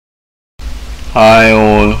Hi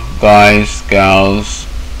all guys, gals.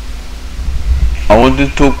 I want to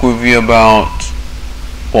talk with you about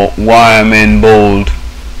why I'm in bold.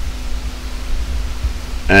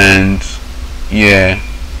 And yeah,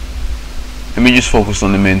 let me just focus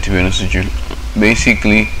on the men, to be honest with you.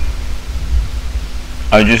 Basically,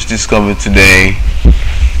 I just discovered today,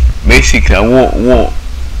 basically I wore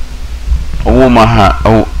my hat.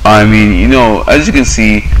 I mean, you know, as you can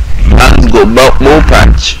see, man's got bow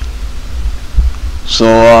patch. So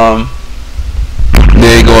there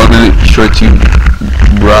you go, I'm gonna show it to you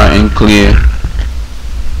bright and clear.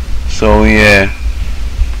 So yeah,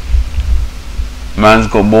 man's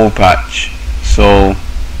got ball patch. So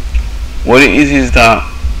what it is that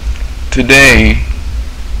today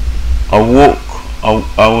I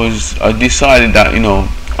decided that I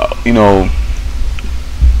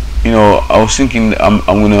was thinking that I'm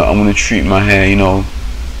gonna treat my hair,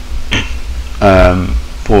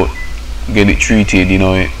 get it treated.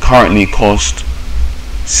 It currently costs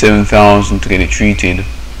 7,000 to get it treated,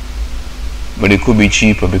 but it could be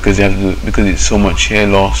cheaper because it's so much hair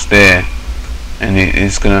loss there, and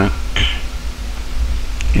it's gonna,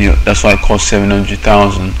 that's why it costs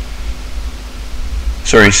 700,000.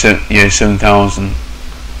 Sorry, 7,000.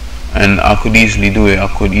 And I could easily do it. I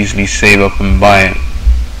could easily save up and buy it.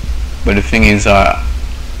 But the thing is,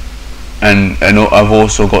 and I've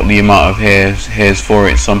also got the amount of hairs for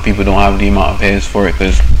it. Some people don't have the amount of hairs for it,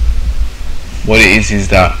 because what it is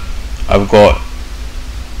that I've got,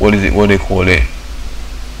 what they call it,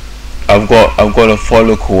 I've got a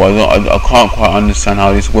follicle. I can't quite understand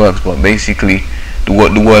how this works, but basically the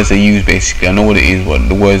words they use, basically I know what it is, but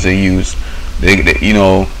the words they use, they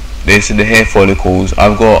said the hair follicles.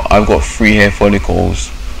 I've got 3 hair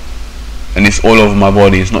follicles, and it's all over my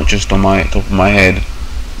body. It's not just on my top of my head.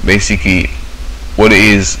 Basically, what it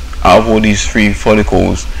is, out of all these 3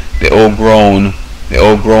 follicles, they're all grown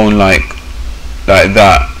like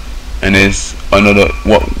that, and there's another,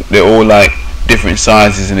 they're all like different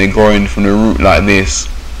sizes, and they're growing from the root like this.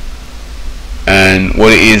 And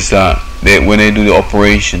what it is that when they do the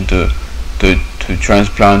operation to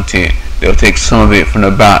transplant it, they'll take some of it from the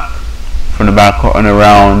back and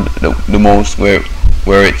around the most where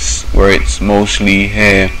it's mostly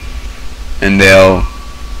hair, and they'll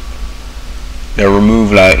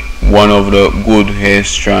remove like one of the good hair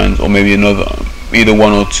strands, or maybe either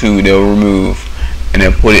 1 or 2 they'll remove, and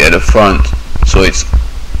they'll put it at the front, so it's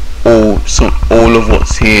all of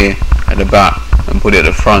what's here at the back, and put it at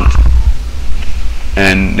the front.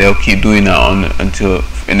 And they'll keep doing that until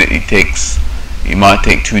it might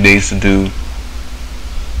take 2 days to do.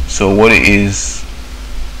 So what it is,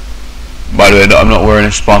 by the way, I'm not wearing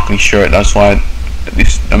a sparkly shirt. That's why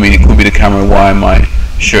it could be the camera why my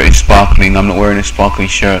shirt is sparkling. I'm not wearing a sparkly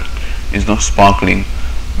shirt. It's not sparkling,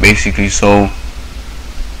 basically. So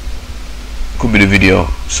could be the video.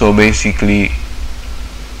 So basically,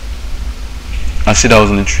 I said I was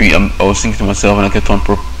gonna treat. I was thinking to myself, and I kept on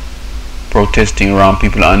protesting around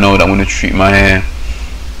people that I know that want to treat my hair.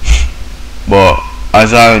 But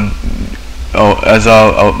as I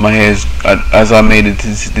made a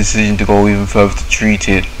decision to go even further to treat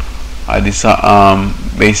it, I decided,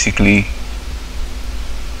 basically,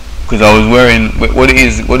 because I was wearing, what it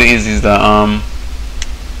is that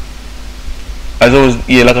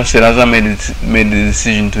like I said, as I made the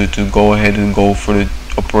decision to go ahead and go for the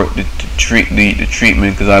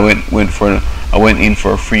treatment, because I went in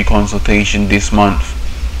for a free consultation this month,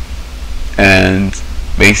 and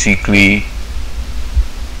basically,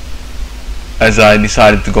 as I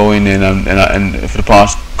decided to go in, and for the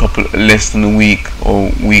past less than a week,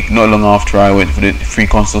 not long after I went for the free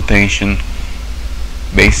consultation,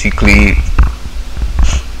 basically,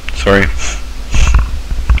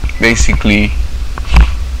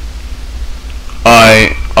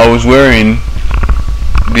 I was wearing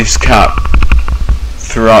this cap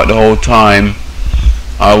throughout the whole time.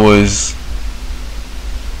 I was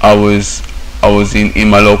in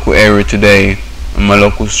my local area today, in my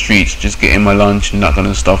local streets, just getting my lunch and that kind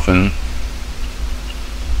of stuff, and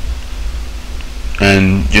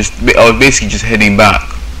I was basically just heading back.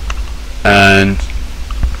 And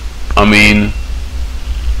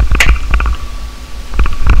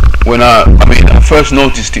when I first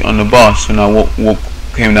noticed it on the bus when I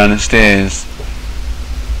came down the stairs.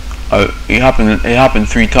 It happened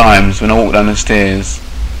 3 times when I walked down the stairs.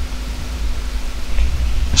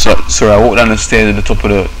 Sorry, I walked down the stairs at the top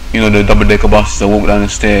of the double-decker buses. I walk down the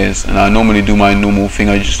stairs, and I normally do my normal thing.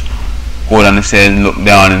 I just go down the stairs and look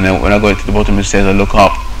down, and then when I go to the bottom of the stairs, I look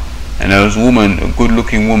up, and there was a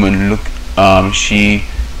good-looking woman. She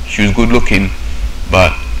was good-looking,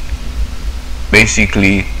 but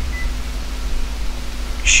basically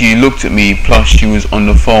she looked at me, plus she was on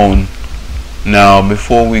the phone. Now,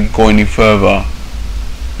 before we go any further,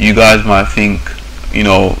 you guys might think,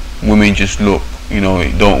 women just look,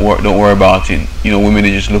 don't worry about it. Women are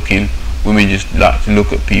just looking. Women just like to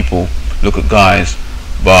look at people, look at guys,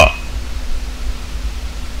 but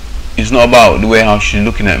it's not about the way how she's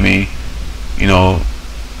looking at me.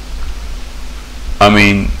 I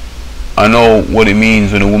mean, I know what it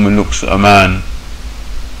means when a woman looks at a man,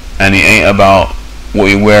 and it ain't about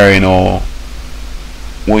what you're wearing or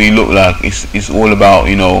what you look like. It's all about,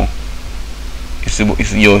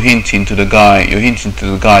 it's you're hinting to the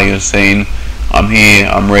guy. You're saying, I'm here,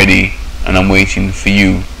 I'm ready, and I'm waiting for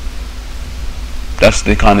you. That's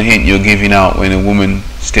the kind of hint you're giving out when a woman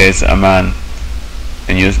stares at a man,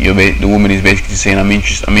 and the woman is basically saying, I'm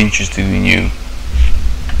interested in you.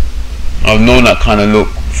 I've known that kind of look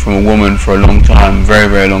from a woman for a long time, very,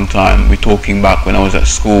 very long time. We're talking back when I was at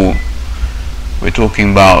school. We're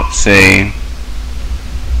talking about say,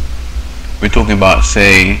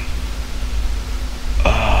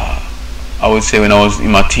 I would say when I was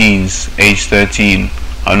in my teens, age 13.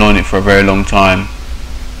 I've known it for a very long time.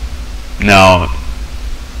 Now,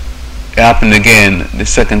 it happened again the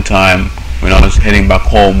second time when I was heading back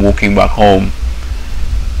home, walking back home,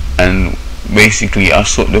 and basically I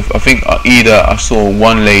saw I saw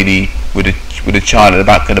one lady with a child at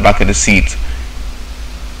the back of the seat.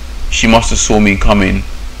 She must have saw me coming,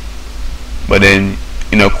 but then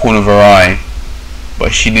in a corner of her eye,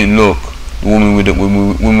 but she didn't look. The woman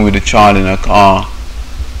with the child in her car,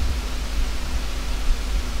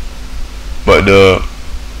 but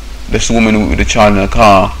this woman with the child in her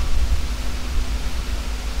car.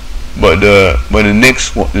 But the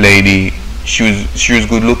next lady, she was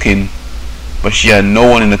good looking, but she had no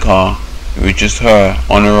one in the car. It was just her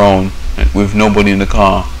on her own with nobody in the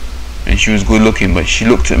car, and she was good looking. But she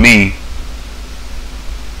looked at me.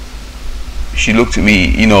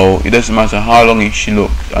 It doesn't matter how long she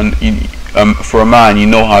looked, and for a man,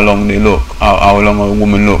 how long they look, how long a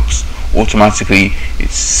woman looks. Automatically,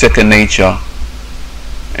 it's second nature,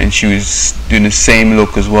 and she was doing the same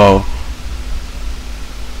look as well.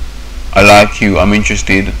 I like you, I'm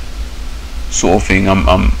interested, sort of thing. I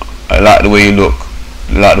like the way you look,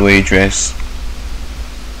 I like the way you dress,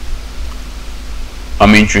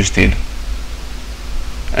 I'm interested.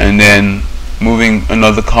 And then moving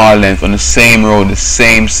another car length on the same road, the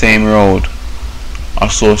same road, I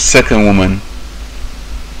saw a second woman,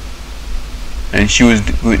 and she was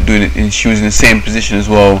doing it, and she was in the same position as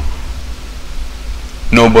well.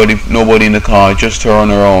 Nobody in the car, just her on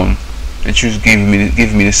her own, and she was giving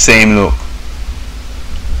me the same look.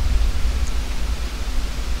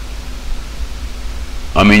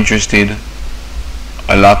 I'm interested.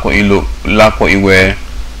 I like what you look, like what you wear.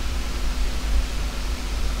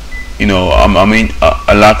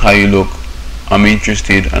 I like how you look. I'm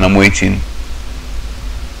interested, and I'm waiting.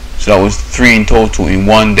 So that was 3 in total in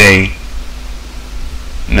one day.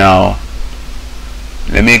 Now,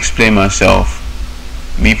 let me explain myself.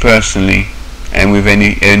 Me personally, and with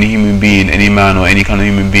any human being, any man or any kind of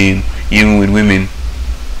human being, even with women,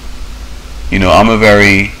 I'm a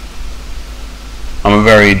very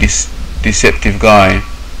deceptive guy.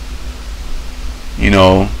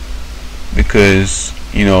 Because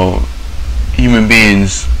human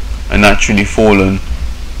beings are naturally fallen,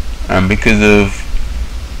 and because of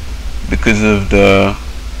the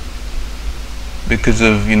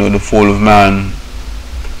fall of man,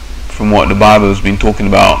 from what the Bible has been talking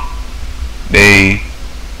about, they're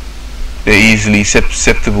easily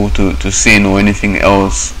susceptible to sin or anything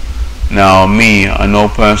else. Now me, I know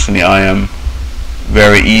personally I am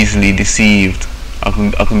very easily deceived. I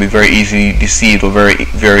can be very easily deceived or very,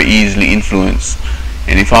 very easily influenced.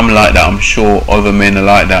 And if I'm like that, I'm sure other men are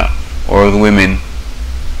like that, or other women.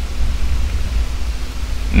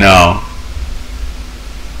 Now,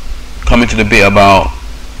 coming to the bit about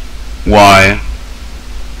why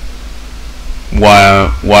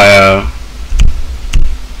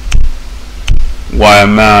a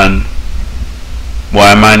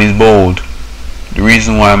man is bold. The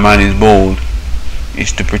reason why a man is bold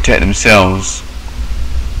is to protect themselves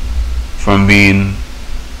from being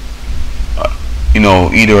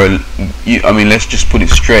let's just put it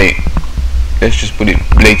straight, let's just put it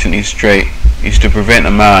blatantly straight, is to prevent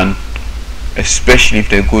a man, especially if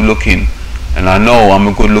they're good looking. And I know I'm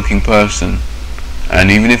a good looking person,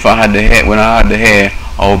 and even if I had the hair, when I had the hair,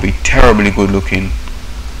 I would be terribly good looking.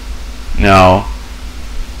 Now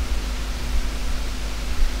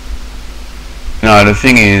the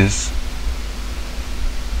thing is,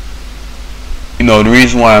 the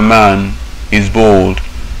reason why a man is bald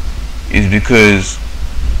is because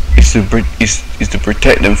is to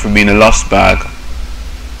protect them from being a lust bag,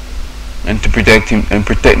 and to protect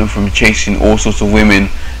them from chasing all sorts of women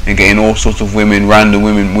and getting all sorts of random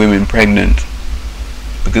women pregnant.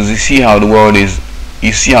 Because you see how the world is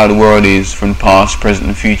from past, present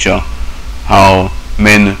and future, how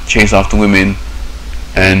men chase after women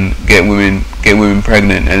and get women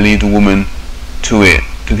pregnant and leave the woman to it,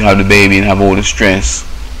 to have the baby and have all the stress.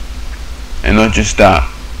 And not just that,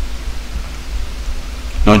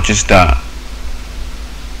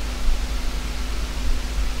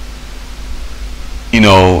 you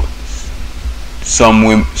know,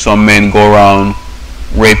 some men go around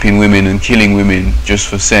raping women and killing women just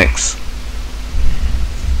for sex.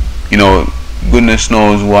 You know, goodness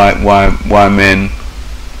knows why men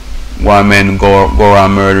go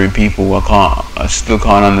around murdering people. I still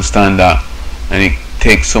can't understand that, and it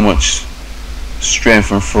takes so much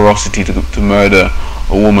strength and ferocity to murder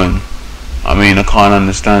a woman. I mean, I can't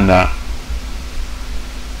understand that.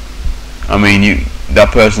 I mean,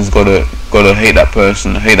 that person's gotta hate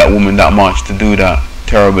that woman that much to do that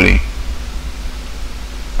terribly.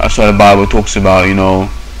 That's why the Bible talks about, you know,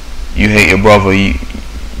 you hate your brother, you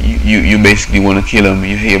basically want to kill him.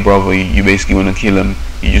 You hate your brother, you basically want to kill him.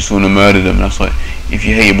 You just want to murder them. That's what. If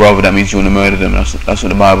you hate your brother, that means you want to murder them. That's what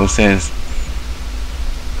the Bible says.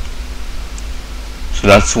 So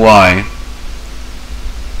that's why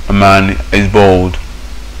a man is bold.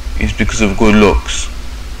 It's because of good looks.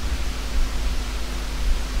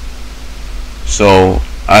 So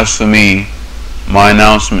as for me, my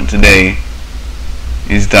announcement today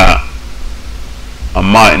is that I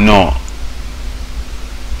might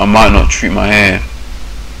not treat my hair.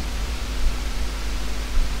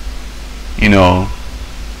 You know,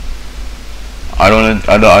 I don't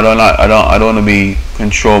want to be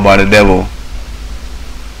controlled by the devil.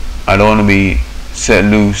 I don't want to be set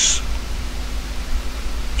loose,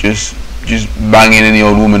 just banging any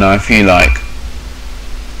old woman I feel like.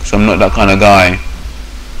 Cause I'm not that kind of guy.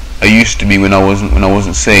 I used to be when I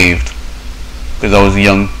wasn't saved, because I was a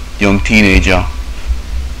young teenager.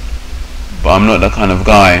 But I'm not that kind of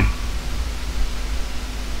guy.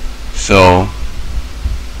 So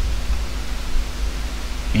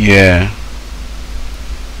yeah,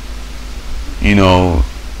 you know,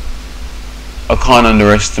 I can't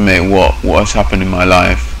underestimate what has happened in my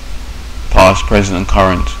life, past, present and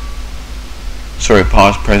current. Sorry,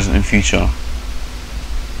 past, present and future.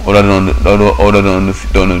 Although I don't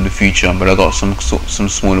know the future, but I got some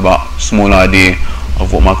small idea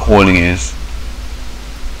of what my calling is,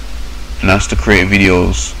 and that's to create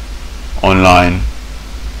videos online.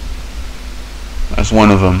 That's one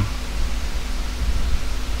of them.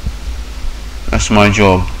 That's my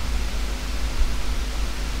job.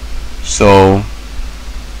 So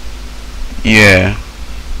yeah,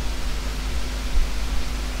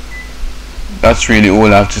 that's really all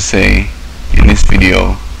I have to say in this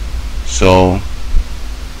video. So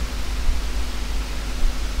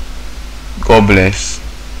God bless,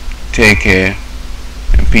 take care,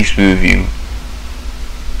 and peace be with you.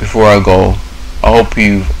 Before I go, I hope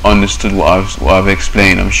you've understood what I've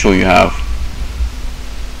explained. I'm sure you have.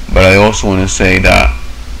 But I also want to say that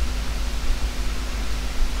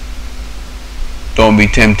don't be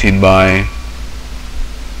tempted by,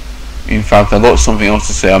 in fact, I got something else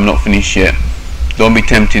to say, I'm not finished yet. Don't be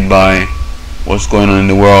tempted by what's going on in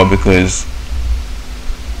the world, because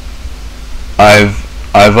I've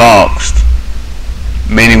asked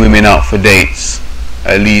many women out for dates,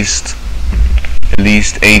 at least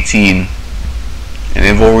 18, and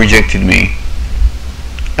they've all rejected me.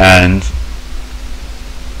 And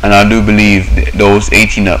I do believe all those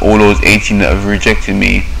 18 that have rejected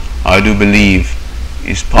me, I do believe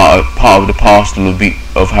is part of the parcel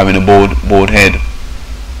of having a bald head.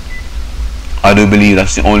 I do believe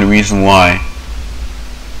that's the only reason why.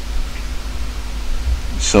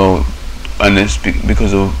 So, and it's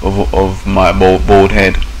because of my bald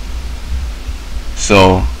head.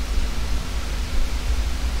 So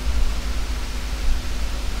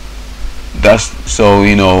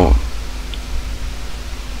you know,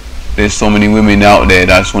 there's so many women out there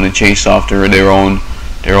that just want to chase after their own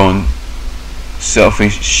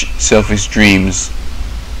selfish dreams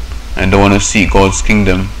and don't want to seek God's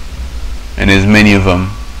kingdom. And there's many of them.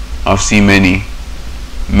 I've seen many.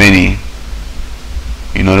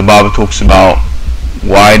 You know, the Bible talks about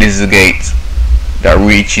wide is the gate that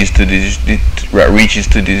reaches to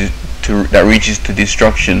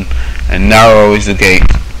destruction, and narrow is the gate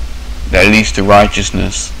that leads to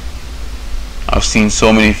righteousness. I've seen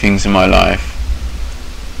so many things in my life,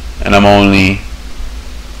 and I'm only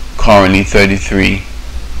currently 33.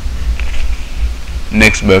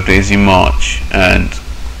 Next birthday is in March, and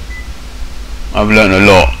I've learned a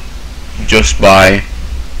lot just by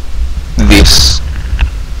this.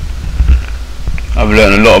 I've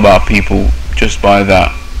learned a lot about people just by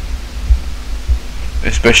that,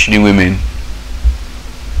 especially women.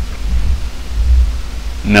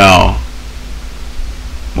 Now,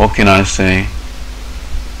 what can I say?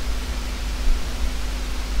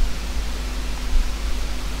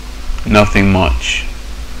 Nothing much.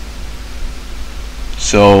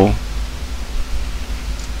 So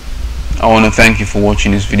I want to thank you for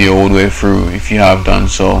watching this video all the way through, if you have done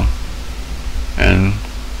so. And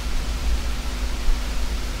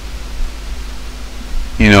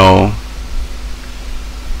you know,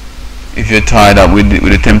 if you're tied up with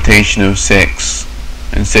the temptation of sex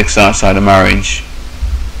and sex outside of marriage,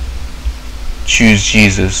 choose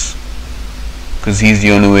Jesus, because he's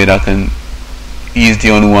the only way that can, he's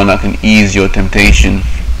the only one that can ease your temptation.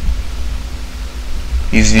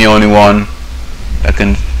 He's the only one that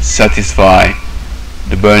can satisfy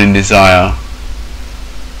the burning desire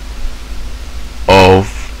of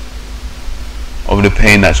the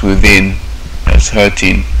pain that's within, that's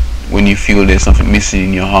hurting, when you feel there's something missing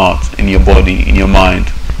in your heart, in your body, in your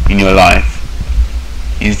mind, in your life.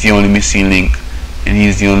 He's the only missing link, and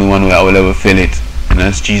he's the only one that will ever fill it, and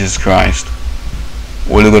that's Jesus Christ.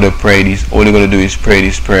 All you gotta do is pray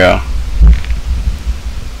this prayer,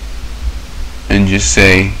 and just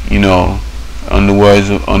say, you know, on the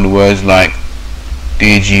words like,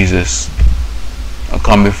 "Dear Jesus, I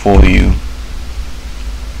come before you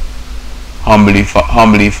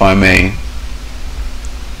humbly if I may,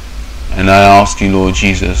 and I ask you, Lord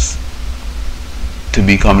Jesus, to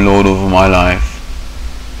become Lord over my life,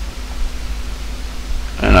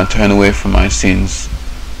 and I turn away from my sins.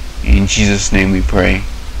 In Jesus' name we pray.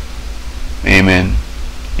 Amen."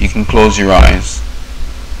 You can close your eyes,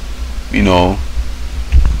 you know,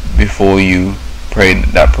 before you prayed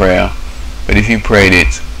that prayer. But if you prayed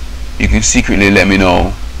it, you can secretly let me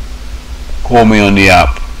know. Call me on the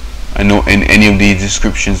app. I know in any of the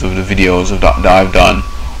descriptions of the videos that I've done,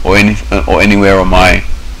 or anywhere on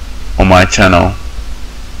my channel.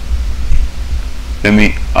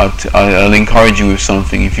 I'll encourage you with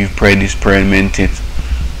something. If you've prayed this prayer and meant it,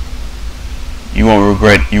 you won't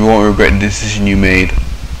regret the decision you made,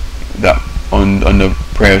 that on the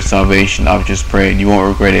prayer of salvation I've just prayed. You won't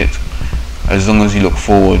regret it. As long as you look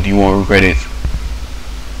forward, you won't regret it.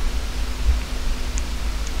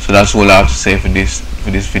 So that's all I have to say for this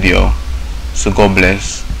video. So God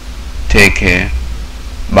bless, take care,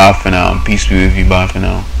 bye for now, and peace be with you. Bye for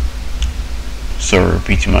now. Sorry,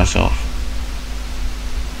 repeating myself.